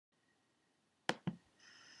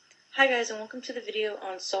Hi guys, and welcome to the video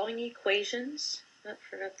on solving equations.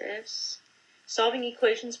 Forgot the S. Solving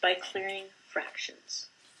equations by clearing fractions.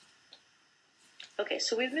 Okay,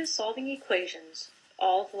 so we've been solving equations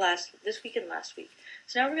all this week and last week.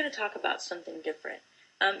 So now we're going to talk about something different.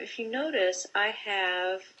 If you notice, I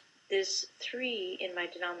have this 3 in my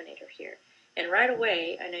denominator here. And right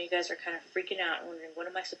away, I know you guys are kind of freaking out and wondering, what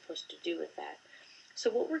am I supposed to do with that? So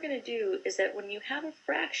what we're going to do is that when you have a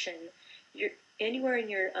fraction, anywhere in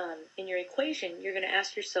your equation, you're going to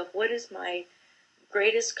ask yourself, what is my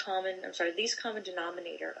least common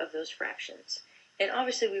denominator of those fractions? And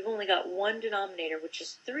obviously we've only got one denominator, which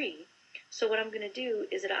is 3. So what I'm going to do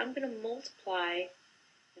is that I'm going to multiply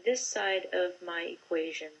this side of my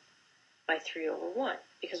equation by 3 over 1.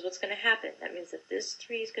 Because what's going to happen? That means that this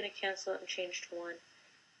 3 is going to cancel out and change to 1.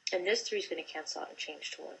 And this 3 is going to cancel out and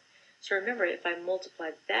change to 1. So remember, if I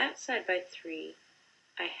multiply that side by 3,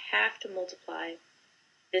 I have to multiply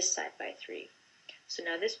this side by 3. So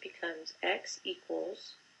now this becomes x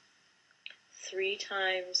equals 3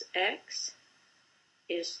 times x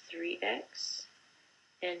is 3x,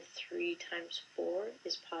 and 3 times 4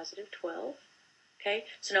 is positive 12. Okay,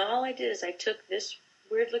 so now all I did is I took this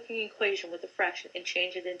weird-looking equation with a fraction and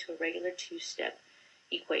changed it into a regular 2-step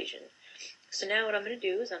equation. So now what I'm going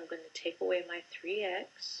to do is I'm going to take away my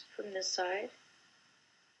 3x from this side.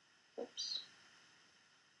 Oops.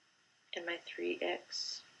 And my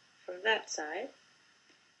 3x from that side.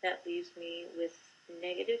 That leaves me with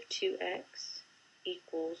negative 2x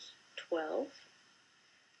equals 12.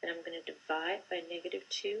 Then I'm going to divide by negative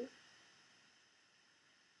 2.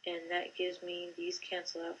 And that gives me, these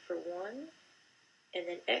cancel out for 1. And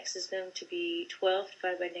then x is going to be 12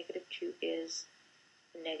 divided by negative 2 is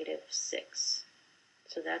negative 6.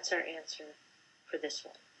 So that's our answer for this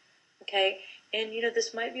one. Okay, and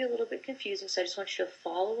this might be a little bit confusing, so I just want you to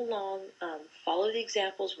follow along, follow the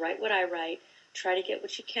examples, write what I write, try to get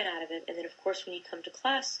what you can out of it, and then of course when you come to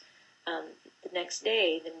class the next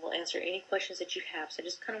day, then we'll answer any questions that you have. So I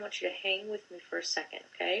just kind of want you to hang with me for a second,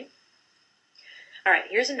 okay? All right,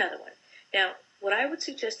 here's another one. Now, what I would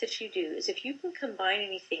suggest that you do is if you can combine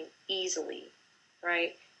anything easily,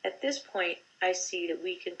 right, at this point I see that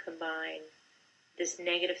we can combine this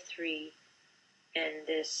negative 3 and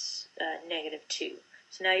this negative 2.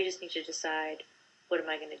 So now you just need to decide, what am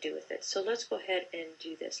I going to do with it? So let's go ahead and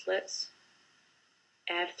do this. Let's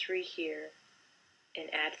add 3 here and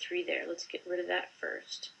add 3 there. Let's get rid of that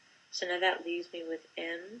first. So now that leaves me with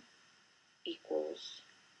m equals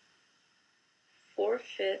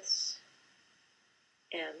 4/5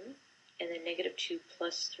 m, and then negative 2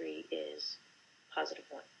 plus 3 is positive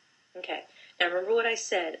 1. Okay, now remember what I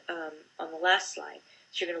said on the last slide.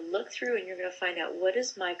 So you're going to look through and you're going to find out, what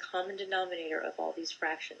is my common denominator of all these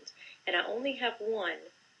fractions? And I only have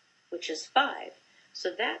one, which is 5.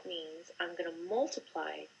 So that means I'm going to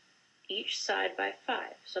multiply each side by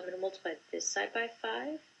 5. So I'm going to multiply this side by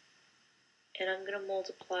 5, and I'm going to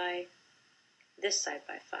multiply this side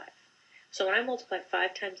by 5. So when I multiply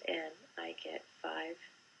 5 times n, I get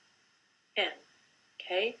 5n.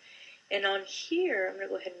 Okay? And on here, I'm going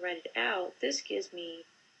to go ahead and write it out. This gives me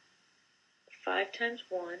 5 times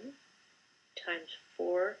 1 times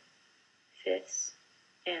 4/5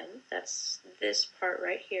 m. That's this part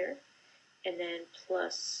right here. And then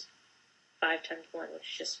plus 5 times 1, which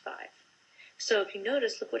is just 5. So if you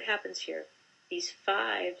notice, look what happens here. These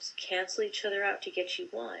 5s cancel each other out to get you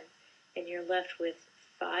 1. And you're left with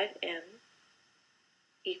 5m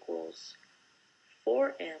equals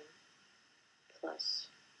 4m plus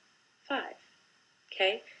 5.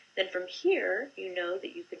 Okay? Then from here, you know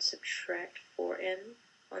that you can subtract 4m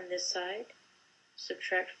on this side,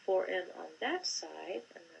 subtract 4m on that side.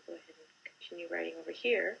 I'm going to go ahead and continue writing over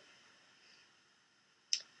here.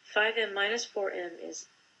 5m minus 4m is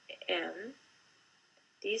m.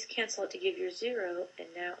 These cancel out to give you 0,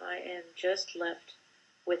 and now I am just left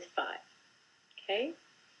with 5. Okay?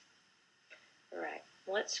 All right,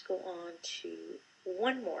 let's go on to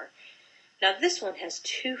one more. Now this one has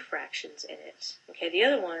 2 fractions in it. Okay, the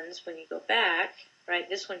other ones, when you go back, right,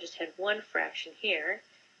 this one just had 1 fraction here.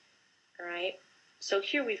 All right, so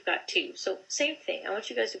here we've got 2. So same thing, I want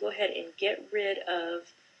you guys to go ahead and get rid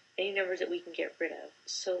of any numbers that we can get rid of.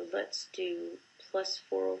 So let's do plus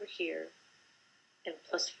 4 over here and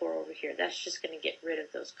plus 4 over here. That's just going to get rid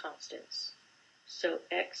of those constants. So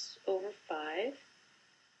x over 5,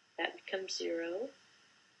 that becomes 0.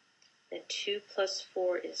 Then 2 plus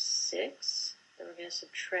 4 is 6. Then we're going to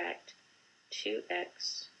subtract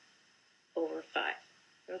 2x over 5.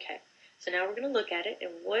 Okay, so now we're going to look at it,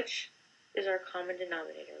 and which is our common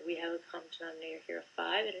denominator? We have a common denominator here of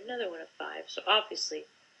 5 and another one of 5. So obviously,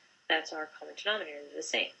 that's our common denominator. They're the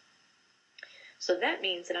same. So that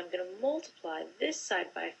means that I'm going to multiply this side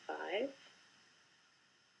by 5,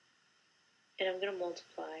 and I'm going to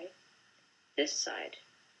multiply this side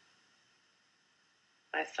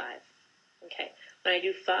by 5. Okay, when I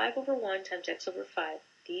do 5 over 1 times x over 5,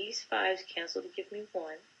 these 5's cancel to give me 1,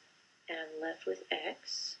 and I'm left with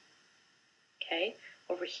x. Okay,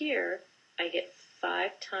 over here, I get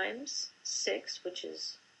 5 times 6, which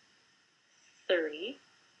is 30,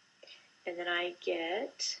 and then I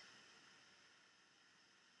get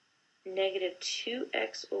negative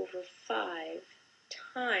 2x over 5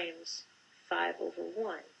 times 5 over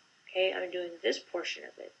 1. Okay, I'm doing this portion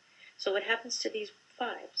of it. So what happens to these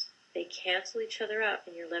 5's? They cancel each other out,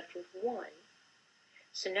 and you're left with 1.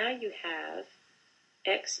 So now you have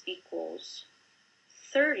x equals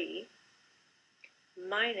 30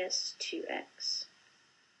 minus 2x.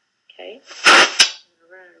 Okay, I'm going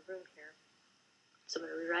to run out of room here, so I'm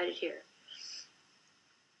going to rewrite it here.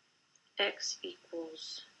 X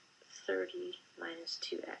equals 30 minus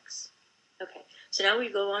 2x. Okay, so now we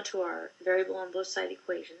go on to our variable on both side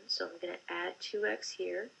equations. So I'm going to add 2x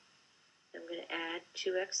here, I'm going to add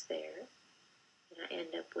 2x there, and I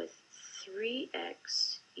end up with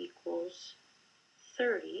 3x equals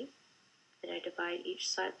 30, and I divide each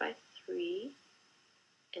side by 3,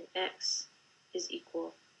 and x is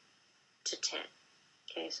equal to 10.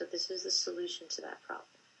 Okay, so this is the solution to that problem.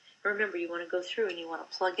 Remember, you want to go through and you want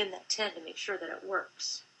to plug in that 10 to make sure that it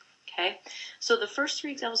works. Okay, so the first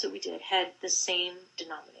 3 examples that we did had the same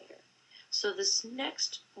denominator. So this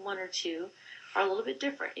next 1 or 2 are a little bit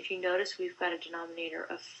different. If you notice, we've got a denominator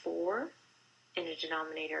of 4 and a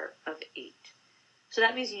denominator of 8. So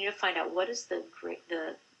that means you need to find out what is the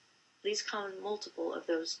least common multiple of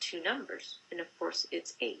those 2 numbers. And of course,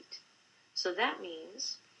 it's 8. So that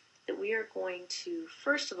means that we are going to,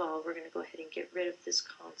 first of all, we're going to go ahead and get rid of this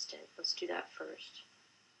constant. Let's do that first.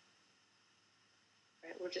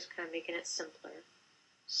 Right, we're just kind of making it simpler.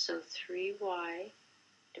 So 3y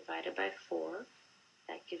divided by 4,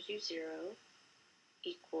 that gives you 0,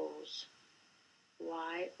 equals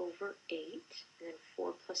y over 8, and then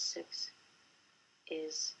 4 plus 6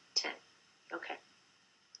 is 10. Okay.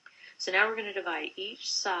 So now we're going to divide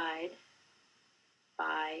each side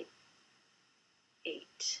by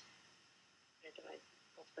 8. I'm going to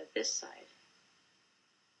multiply this side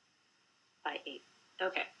by 8.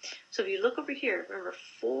 Okay, so if you look over here, remember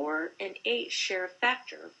 4 and 8 share a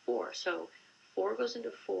factor of 4. So 4 goes into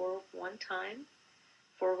 4 one time,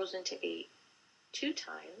 4 goes into 8 2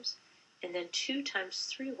 times, and then 2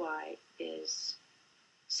 times 3y is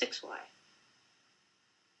 6y.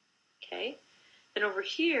 Okay, then over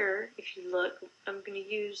here, if you look, I'm going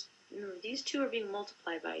to use, remember these 2 are being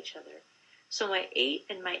multiplied by each other. So my 8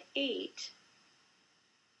 and my 8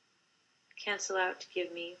 cancel out to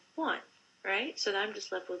give me 1. Right? So I'm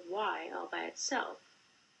just left with y all by itself.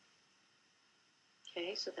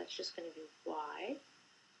 Okay, so that's just going to be y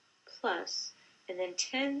plus, and then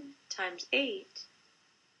 10 times 8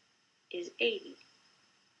 is 80.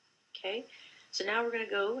 Okay, so now we're going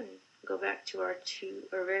to go back to our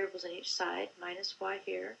variables on each side, minus y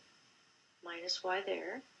here, minus y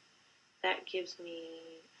there. That gives me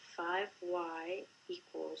 5y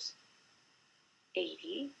equals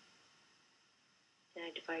 80. And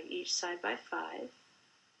I divide each side by 5,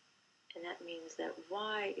 and that means that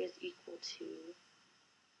y is equal to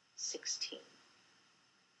 16.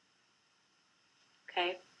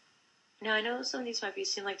 Okay? Now I know some of these might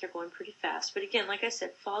seem like they're going pretty fast, but again, like I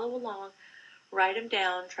said, follow along, write them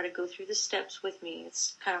down, try to go through the steps with me.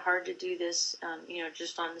 It's kind of hard to do this,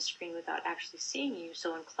 just on the screen without actually seeing you,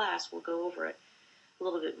 so in class we'll go over it a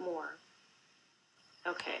little bit more.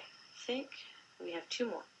 Okay, I think we have 2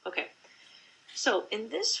 more. Okay. So in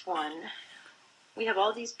this one, we have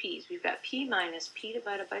all these p's. We've got p minus p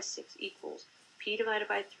divided by 6 equals p divided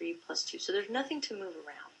by 3 plus 2. So there's nothing to move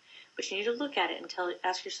around. But you need to look at it and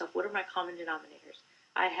ask yourself, what are my common denominators?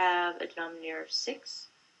 I have a denominator of 6,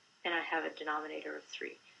 and I have a denominator of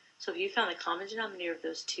 3. So if you found the common denominator of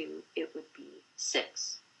those 2, it would be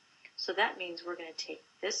 6. So that means we're going to take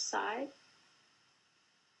this side,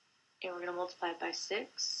 and we're going to multiply it by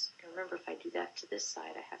 6. And remember, if I do that to this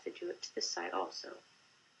side, I have to do it to this side also. All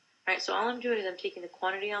right, so all I'm doing is I'm taking the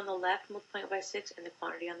quantity on the left, multiplying it by 6, and the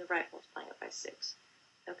quantity on the right, multiplying it by 6.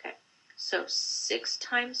 Okay, so 6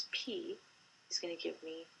 times p is going to give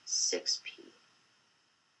me 6p.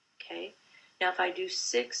 Okay, now if I do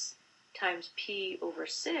 6 times p over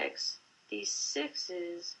 6, these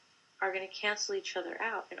 6's are going to cancel each other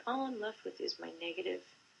out, and all I'm left with is my negative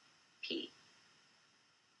p.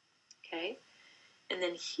 Okay, and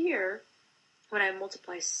then here, when I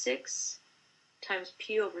multiply 6 times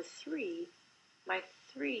p over 3, my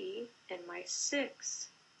 3 and my 6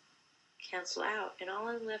 cancel out, and all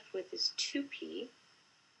I'm left with is 2p,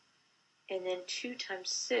 and then 2 times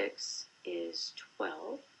 6 is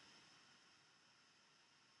 12.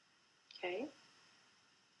 Okay?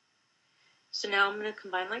 So now I'm going to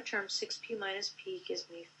combine like terms. 6p minus p gives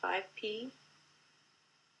me 5p,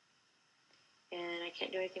 and I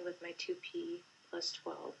can't do anything with my 2p plus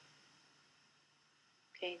 12.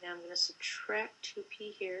 Okay, now I'm going to subtract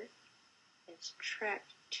 2p here and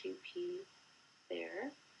subtract 2p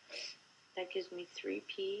there. That gives me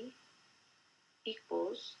 3p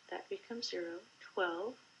equals, that becomes 0,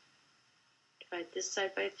 12. Divide this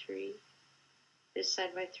side by 3, this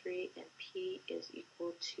side by 3, and p is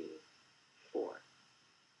equal to 4.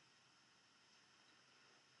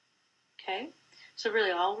 Okay? So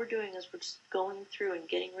really all we're doing is we're just going through and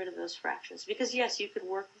getting rid of those fractions. Because yes, you could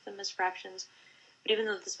work with them as fractions, but even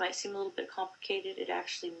though this might seem a little bit complicated, it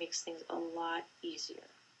actually makes things a lot easier.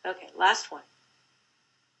 Okay, last one.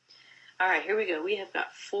 All right, here we go. We have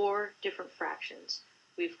got 4 different fractions.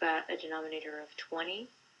 We've got a denominator of 20,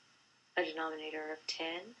 a denominator of 10,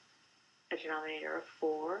 a denominator of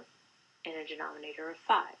 4, and a denominator of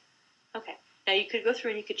 5. Okay, now you could go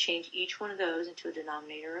through and you could change each one of those into a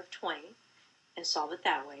denominator of 20 and solve it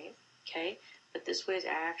that way, okay? But this way is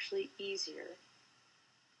actually easier.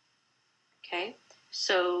 Okay,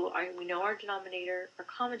 so we know our denominator, our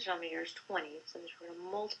common denominator is 20, so we're going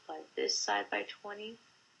to multiply this side by 20,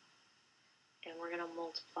 and we're going to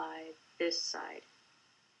multiply this side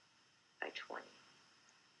by 20.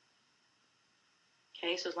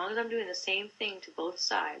 Okay, so as long as I'm doing the same thing to both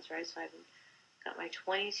sides, right, so I've got my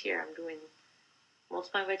 20s here, I'm doing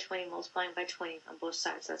multiplying by 20, multiplying by 20 on both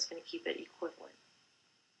sides, so that's going to keep it equivalent.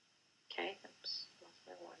 Okay, oops, lost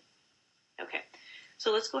my 1. Okay,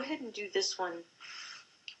 so let's go ahead and do this one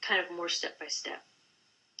kind of more step by step.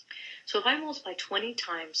 So if I multiply 20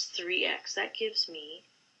 times 3x, that gives me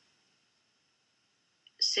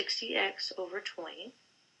 60x over 20.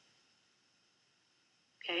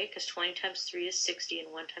 Okay, because 20 times 3 is 60,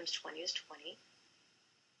 and 1 times 20 is 20.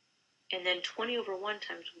 And then 20 over 1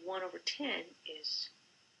 times 1 over 10 is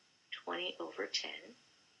 20 over 10.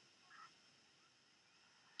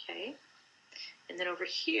 Okay, and then over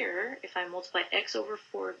here, if I multiply x over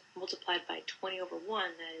 4 multiplied by 20 over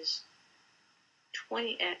 1, that is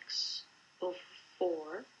 20x over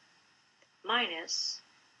 4 minus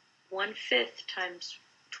 1/5 times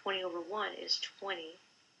 20 over 1 is 20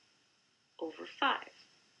 over 5.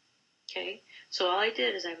 Okay, so all I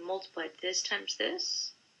did is I multiplied this times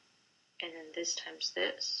this, and then this times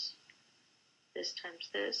this, this times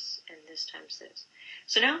this, and this times this.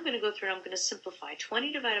 So now I'm going to go through and I'm going to simplify.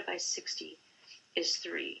 20 divided by 60 is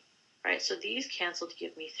 3, right? So these cancel to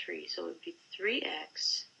give me 3. So it would be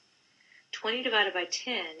 3x. 20 divided by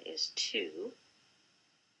 10 is 2.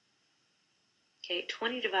 Okay,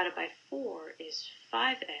 20 divided by 4 is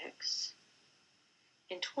 5x.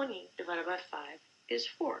 And 20 divided by 5 is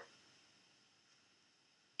 4.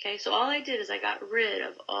 Okay, so all I did is I got rid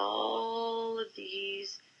of all of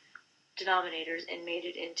these denominators and made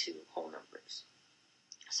it into whole numbers.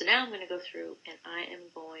 So now I'm going to go through and I am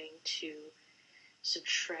going to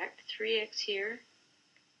subtract 3x here,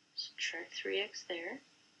 subtract 3x there.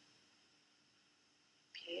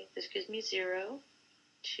 Okay, this gives me 0.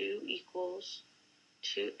 2 equals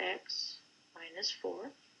 2x minus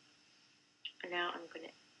 4. And now I'm going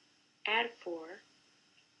to add 4,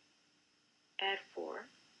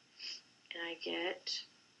 and I get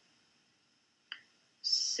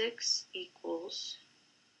 6 equals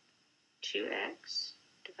 2x,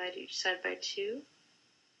 divide each side by 2,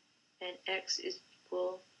 and x is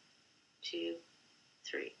equal to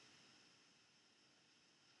 3.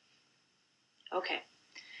 Okay,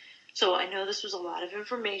 so I know this was a lot of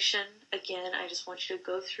information. Again, I just want you to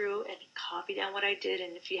go through and copy down what I did,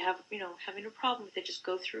 and if you have, having a problem with it, just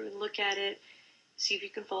go through and look at it, see if you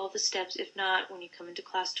can follow the steps. If not, when you come into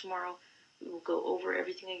class tomorrow, we will go over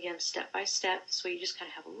everything again step by step, so you just kind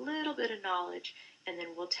of have a little bit of knowledge, and then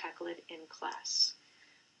we'll tackle it in class.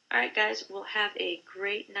 All right, guys, we'll have a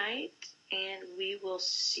great night, and we will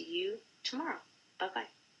see you tomorrow. Bye-bye.